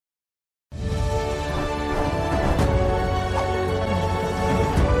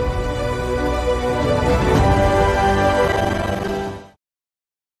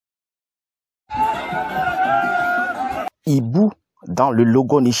dans le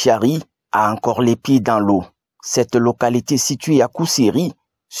Inondations-Kousseri, a encore les pieds dans l'eau. Cette localité située à Kousseri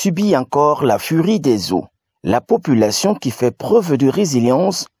subit encore la furie des eaux. La population qui fait preuve de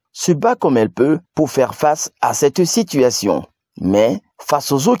résilience se bat comme elle peut pour faire face à cette situation. Mais,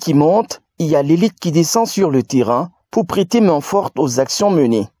 face aux eaux qui montent, il y a l'élite qui descend sur le terrain pour prêter main forte aux actions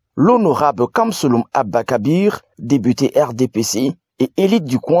menées. L'honorable Kamsouloum Abba Kabir, député RDPC, et élite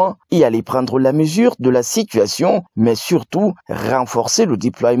du coin y allait prendre la mesure de la situation, mais surtout renforcer le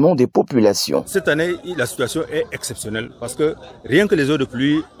déploiement des populations. Cette année, la situation est exceptionnelle parce que rien que les eaux de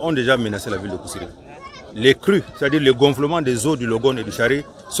pluie ont déjà menacé la ville de Kousseri. Les crues, c'est-à-dire le gonflement des eaux du Logon et du Chari,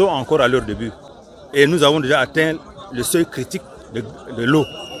 sont encore à leur début. Et nous avons déjà atteint le seuil critique de l'eau,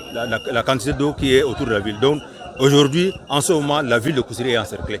 la quantité d'eau qui est autour de la ville. Donc aujourd'hui, en ce moment, la ville de Kousseri est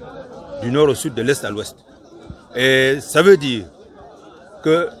encerclée, du nord au sud, de l'est à l'ouest. Et ça veut dire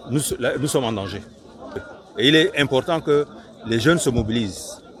que nous sommes en danger. Et il est important que les jeunes se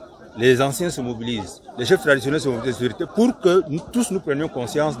mobilisent, les anciens se mobilisent, les chefs traditionnels se mobilisent pour que nous prenions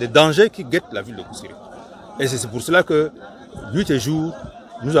conscience des dangers qui guettent la ville de Kousseri. Et c'est pour cela que, nuit et jour,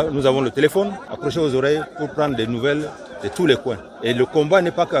 nous avons le téléphone accroché aux oreilles pour prendre des nouvelles de tous les coins. Et le combat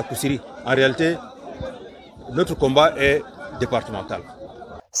n'est pas qu'à Kousseri. En réalité, notre combat est départemental.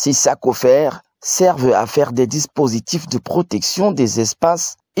 Ces sacs offerts servent à faire des dispositifs de protection des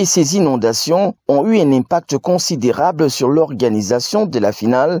espaces et ces inondations ont eu un impact considérable sur l'organisation de la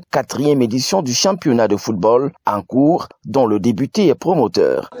finale 4e édition du championnat de football en cours dont le député est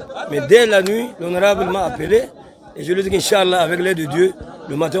promoteur. Mais dès la nuit, l'honorable m'a appelé et je lui ai dit qu'Inch'Allah, avec l'aide de Dieu,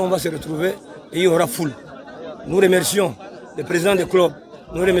 le matin on va se retrouver et il y aura foule. Nous remercions les présidents des clubs,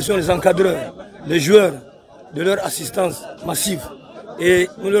 nous remercions les encadreurs, les joueurs de leur assistance massive. Et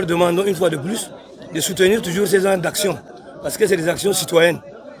nous leur demandons une fois de plus de soutenir toujours ces actes d'action, parce que c'est des actions citoyennes.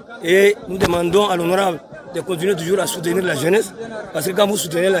 Et nous demandons à l'honorable de continuer toujours à soutenir la jeunesse, parce que quand vous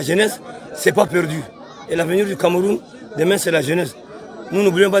soutenez la jeunesse, ce n'est pas perdu. Et l'avenir du Cameroun, demain c'est la jeunesse. Nous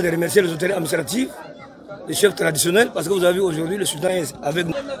n'oublions pas de remercier les autorités administratives, les chefs traditionnels, parce que vous avez vu aujourd'hui le Soudan est avec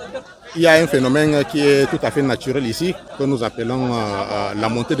nous. Il y a un phénomène qui est tout à fait naturel ici, que nous appelons la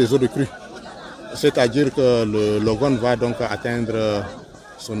montée des eaux de crue. C'est-à-dire que le Logon va donc atteindre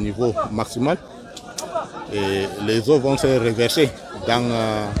son niveau maximal et les eaux vont se reverser dans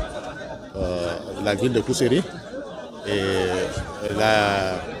la ville de Kousseri et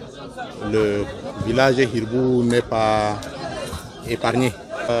le village Hirbou n'est pas épargné.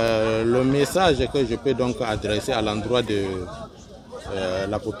 Le message que je peux donc adresser à l'endroit de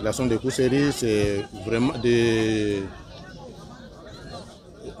la population de Kousseri, c'est vraiment de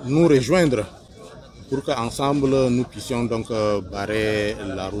nous rejoindre pour qu'ensemble nous puissions donc barrer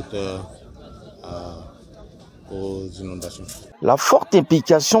la route aux inondations. La forte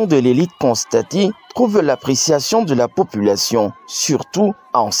implication de l'élite constatée trouve l'appréciation de la population, surtout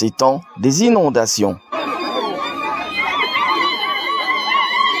en ces temps des inondations.